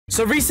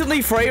So recently,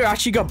 FRIEYA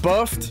actually got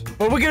buffed,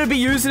 but we're going to be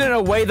using it in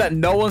a way that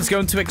no one's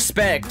going to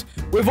expect.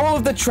 With all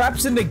of the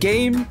traps in the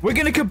game, we're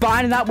going to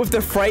combine that with the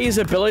FRIEYA's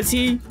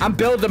ability and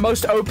build the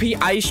most OP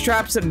ice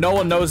traps that no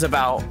one knows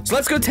about. So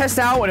let's go test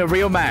out in a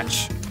real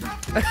match.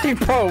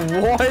 Bro,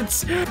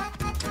 what?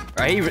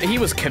 He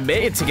was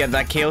committed to get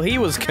that kill. He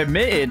was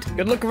committed.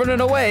 Good luck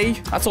running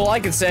away. That's all I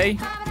can say.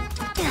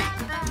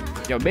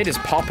 Yo, mid is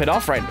popping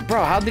off right now.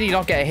 Bro, how did he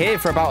not get hit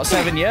for about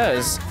 7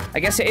 years? I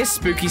guess it is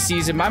spooky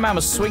season. My man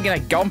was swinging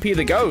at Gumpy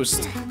the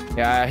Ghost.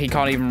 Yeah, he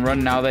can't even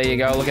run now. There you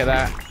go. Look at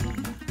that.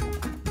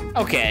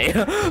 Okay.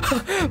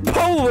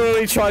 Bo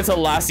really tried to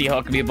lassie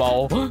hook me,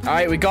 Bo. All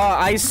right, we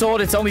got Ice Sword.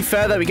 It's only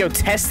fair that we go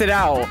test it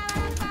out.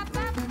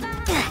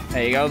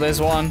 There you go. There's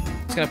one.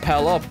 It's going to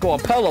pearl up. Go on,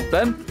 pearl up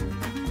then.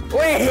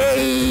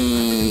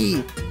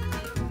 Wait!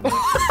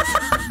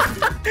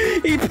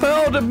 He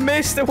pearled and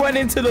missed and went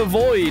into the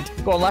void.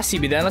 Go on, lassie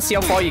me then. Let's see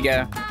how far you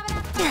get.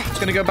 Just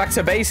going to go back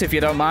to base if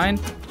you don't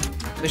mind.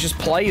 There's just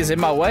players in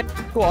my way.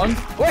 Go on.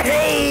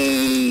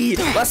 Wait!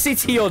 Lassie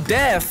to your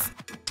death.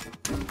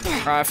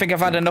 Alright, I think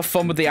I've had enough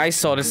fun with the ice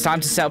sword. It's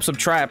time to set up some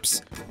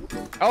traps.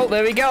 Oh,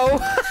 there we go.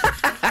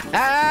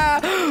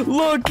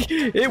 Look,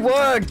 it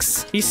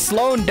works. He's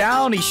slowing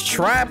down. He's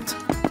trapped.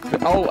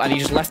 Oh, and he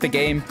just left the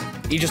game.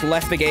 He just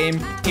left the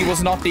game. He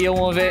was not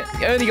dealing with it.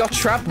 He only got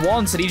trapped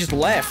once and he just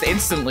left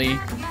instantly.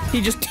 He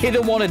just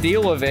didn't want to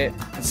deal with it.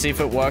 Let's see if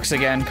it works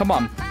again. Come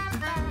on.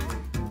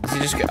 Is he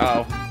just...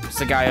 Oh. It's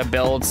the guy who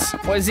builds.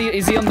 What is he?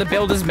 Is he on the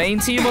builder's main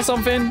team or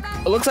something?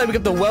 It looks like we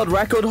got the world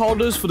record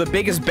holders for the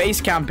biggest base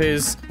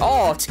campers.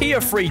 Oh,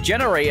 tier 3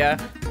 generator.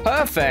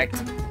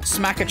 Perfect.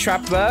 Smack a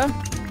trap there.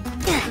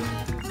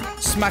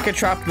 Smack a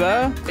trap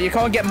there. You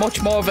can't get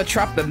much more of a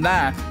trap than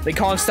that. They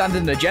can't stand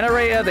in the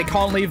generator. They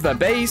can't leave their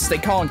base. They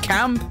can't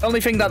camp. The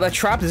only thing that they're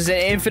trapped is an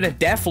infinite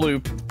death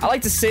loop. I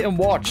like to sit and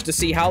watch to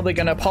see how they're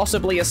going to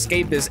possibly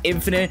escape this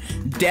infinite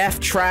death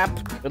trap.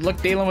 Good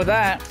luck dealing with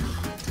that.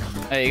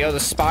 There you go. The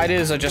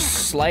spiders are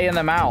just slaying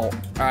them out.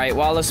 All right.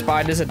 While the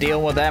spiders are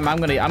dealing with them,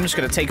 I'm just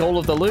gonna take all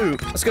of the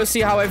loot. Let's go see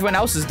how everyone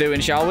else is doing,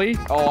 shall we?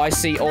 Oh, I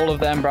see all of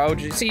them, bro.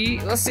 Let's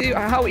see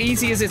how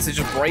easy is it to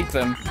just break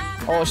them.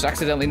 Oh, I just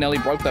accidentally nearly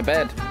broke their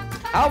bed.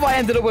 How have I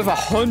ended up with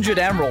 100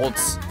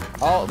 emeralds?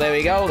 Oh, there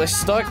we go. They're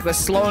stuck. They're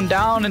slowing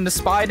down in the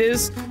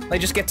spiders. They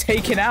just get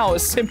taken out.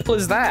 As simple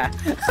as that.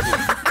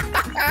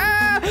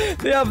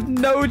 They have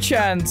no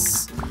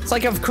chance. It's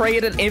like I've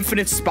created an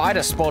infinite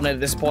spider spawn at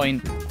this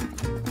point.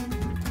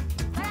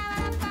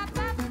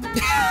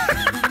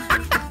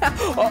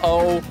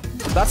 Uh-oh.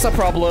 That's a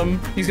problem.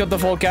 He's got the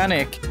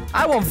volcanic.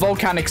 I want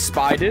volcanic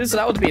spiders.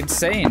 That would be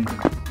insane.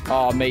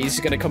 Oh, mate, he's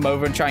gonna come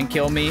over and try and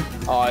kill me.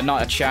 Oh,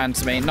 not a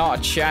chance, mate. Not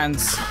a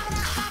chance.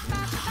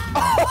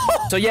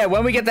 So, yeah,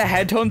 when we get the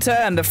Headhunter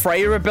and the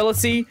FRIEYA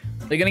ability,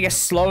 they're gonna get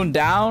slowed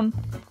down.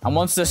 And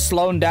once they're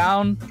slowed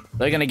down,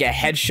 they're gonna get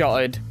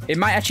headshotted. It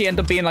might actually end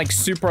up being, like,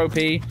 super OP.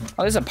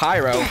 Oh, there's a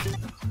pyro.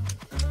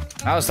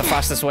 That was the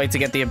fastest way to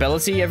get the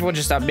ability. Everyone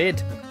just at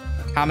mid.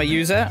 Hammer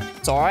user.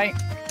 It's all right.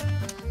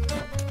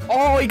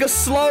 Oh, he got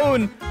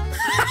slown.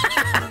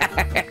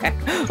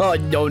 Oh,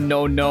 no,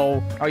 no,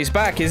 no. Oh, he's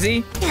back, is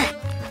he?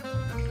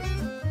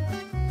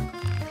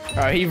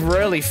 Oh, he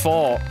really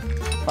thought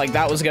like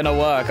that was gonna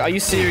work. Are you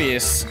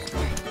serious?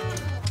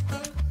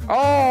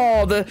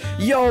 Oh,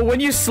 yo, when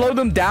you slow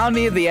them down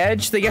near the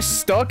edge, they get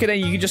stuck and then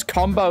you can just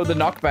combo the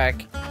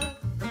knockback.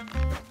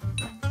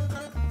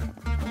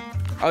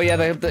 Oh, yeah,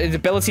 the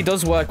ability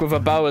does work with a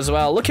bow as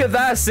well. Look at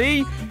that,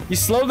 see? You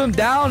slow them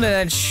down and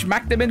then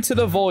smack them into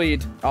the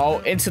void. Oh,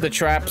 into the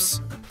traps.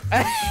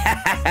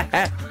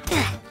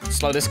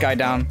 Slow this guy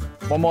down.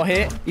 One more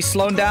hit. He's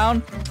slowing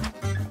down.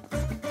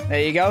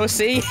 There you go,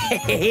 see?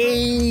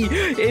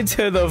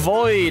 Into the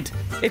void.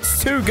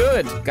 It's too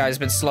good. Guy's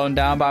been slowed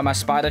down by my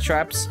spider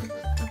traps.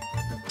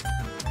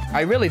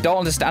 I really don't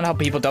understand how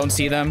people don't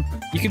see them.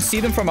 You can see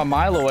them from a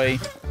mile away.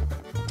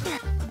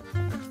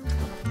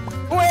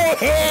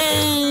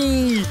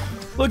 Wait!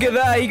 Look at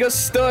that. He got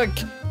stuck.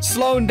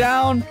 Slowing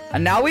down.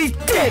 And now he's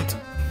dead.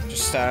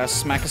 Just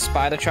smack a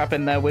spider trap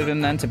in there with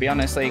him then, to be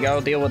honest. There you go.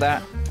 Deal with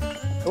that.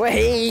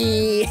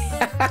 Wait!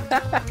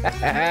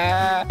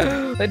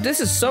 This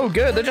is so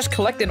good. They're just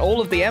collecting all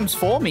of the M's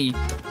for me.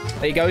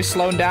 There you go. He's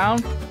slowing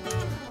down.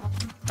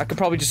 I could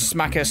probably just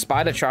smack a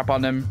spider trap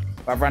on him.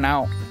 But I've run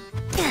out.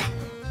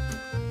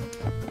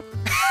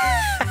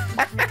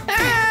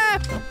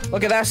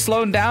 Look at that,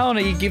 slowing down,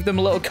 and you give them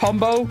a little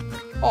combo.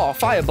 Oh,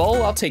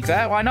 fireball, I'll take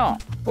that, why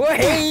not?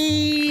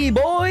 Hey,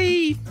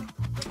 boy!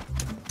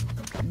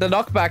 The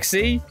knockback,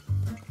 see?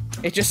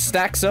 It just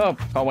stacks up.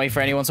 Can't wait for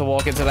anyone to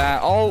walk into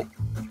that. Oh,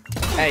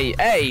 hey,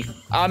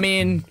 I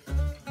mean,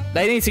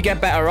 they need to get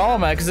better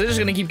armor, because they're just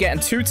going to keep getting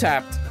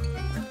two-tapped.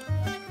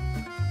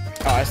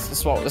 Oh,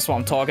 that's what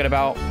I'm talking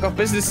about. Got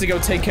business to go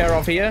take care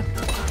of here.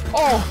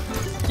 Oh,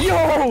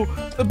 yo!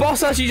 The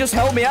boss actually just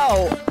helped me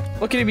out.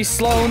 Look at him, he's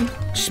slown.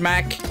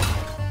 Smack.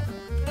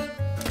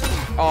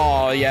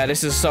 Oh, yeah,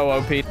 this is so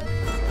OP.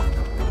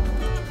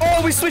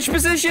 Oh, we switched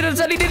positions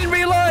and he didn't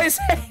realize.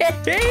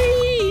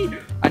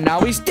 And now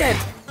he's dead.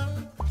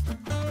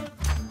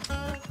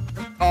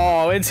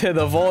 Oh, into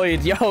the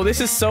void. Yo,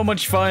 this is so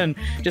much fun.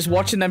 Just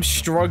watching them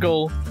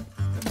struggle.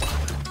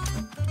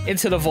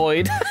 Into the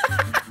void.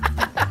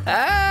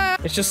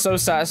 It's just so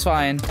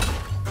satisfying.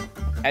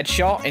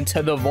 Headshot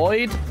into the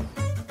void.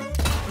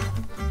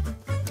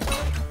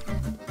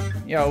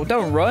 Yo,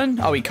 don't run.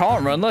 Oh, he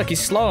can't run. Look,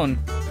 he's slowing.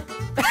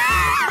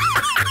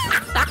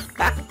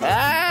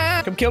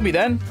 Come kill me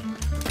then.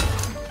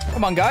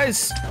 Come on,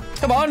 guys.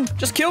 Come on.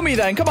 Just kill me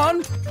then. Come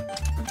on.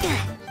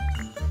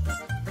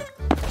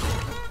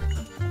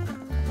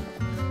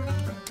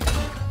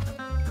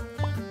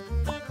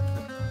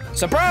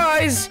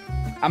 Surprise!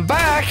 I'm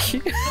back! He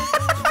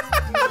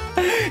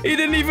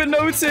didn't even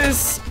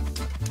notice.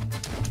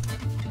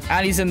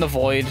 And he's in the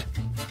void.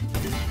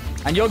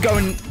 And you're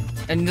going...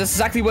 And that's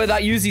exactly where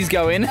that Uzi's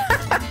going.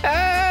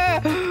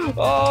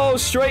 Oh,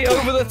 straight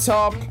over the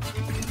top.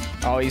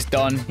 Oh, he's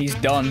done. He's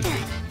done.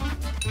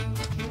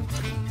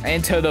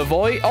 Into the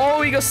void.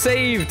 Oh, he got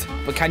saved.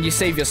 But can you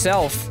save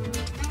yourself?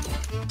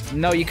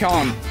 No, you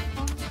can't.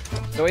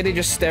 The way they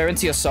just stare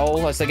into your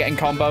soul as they're getting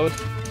comboed.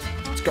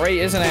 It's great,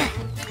 isn't it?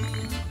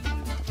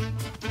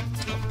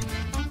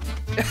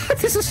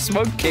 This is a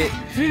smoke kit.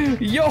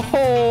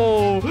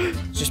 Yo!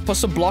 Just put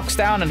some blocks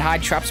down and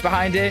hide traps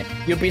behind it.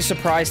 You'll be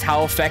surprised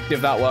how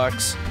effective that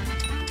works.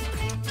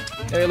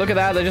 Hey, look at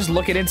that. They're just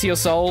looking into your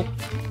soul.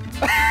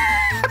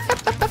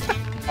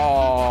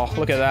 Oh,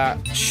 look at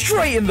that.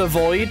 Straight in the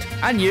void.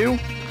 And you.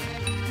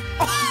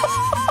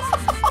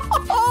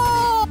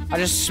 I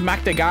just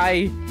smacked a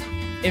guy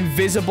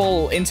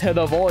invisible into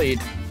the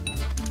void.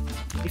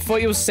 He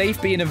thought he was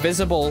safe being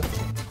invisible.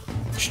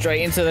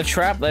 Straight into the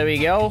trap. There we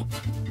go.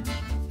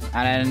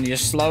 And then you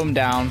just slow him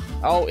down.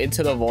 Oh,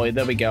 into the void.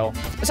 There we go.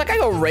 Is that guy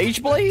got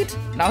Rage Blade?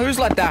 Now, who's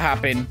let that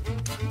happen?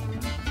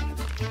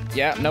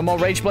 Yeah, no more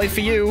Rage Blade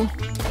for you.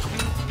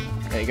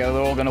 There you go.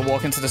 They're all going to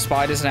walk into the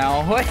spiders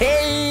now.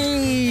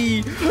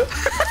 Hey!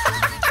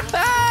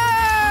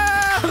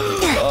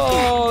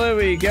 Oh, there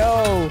we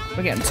go.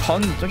 We're getting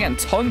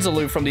tons of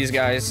loot from these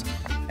guys.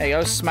 There you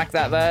go. Smack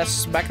that there.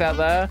 Smack that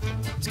there.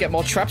 Let's get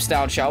more traps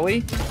down, shall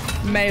we?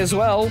 May as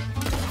well.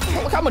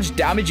 Look how much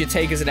damage you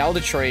take as an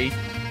Elder Tree.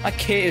 That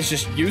kit is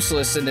just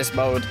useless in this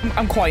mode.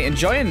 I'm quite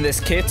enjoying this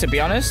kit, to be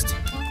honest.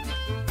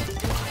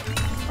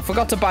 I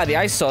forgot to buy the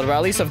ice sword, but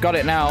at least I've got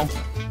it now.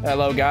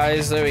 Hello,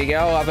 guys. There we go.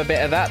 Have a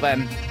bit of that,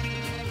 then.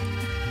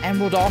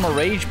 Emerald Armor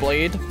Rage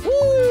Blade.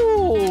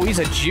 Woo! He's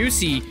a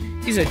juicy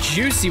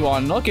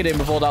one. Look at him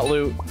with all that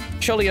loot.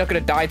 Surely you're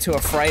gonna die to a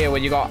FRIEYA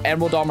when you got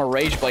Emerald Armor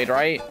Rage Blade,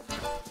 right?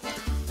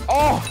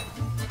 Oh!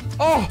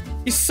 Oh!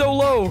 He's so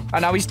low!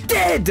 And now he's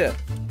dead!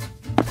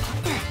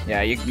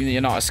 Yeah,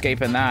 you're not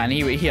escaping that. And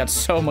he had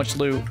so much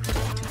loot.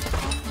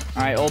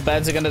 Alright, all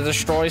beds are going to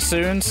destroy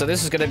soon. So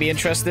this is going to be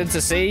interesting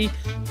to see.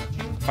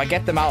 If I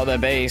get them out of their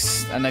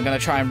base and they're going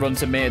to try and run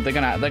to mid, they're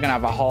gonna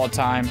have a hard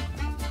time.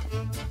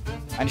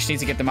 I just need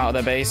to get them out of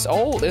their base.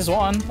 Oh, there's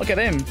one. Look at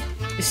him.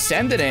 He's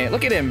sending it.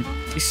 Look at him.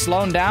 He's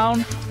slowing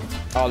down.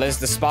 Oh, there's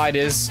the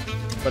spiders.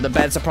 But the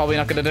beds are probably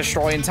not going to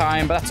destroy in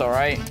time, but that's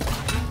alright.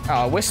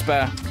 Oh,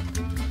 Whisper.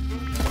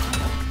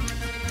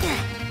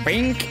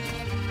 Bink.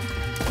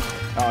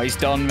 Oh, he's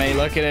done, mate.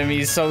 Look at him.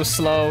 He's so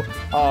slow.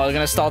 Oh, they're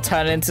gonna start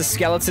turning into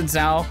skeletons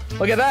now.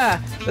 Look at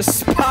that. The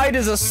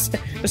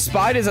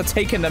spiders are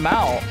taking them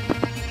out.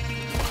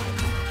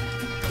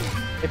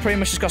 They pretty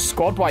much just got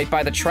squad wiped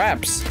by the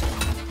traps.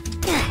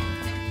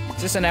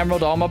 Is this an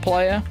Emerald Armor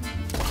player?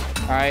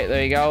 All right,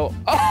 there you go.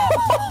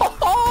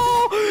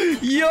 Oh,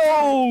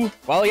 yo.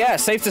 Well, yeah,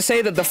 safe to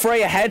say that the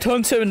FRIEYA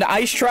Headhunter and the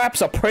ice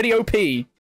traps are pretty OP.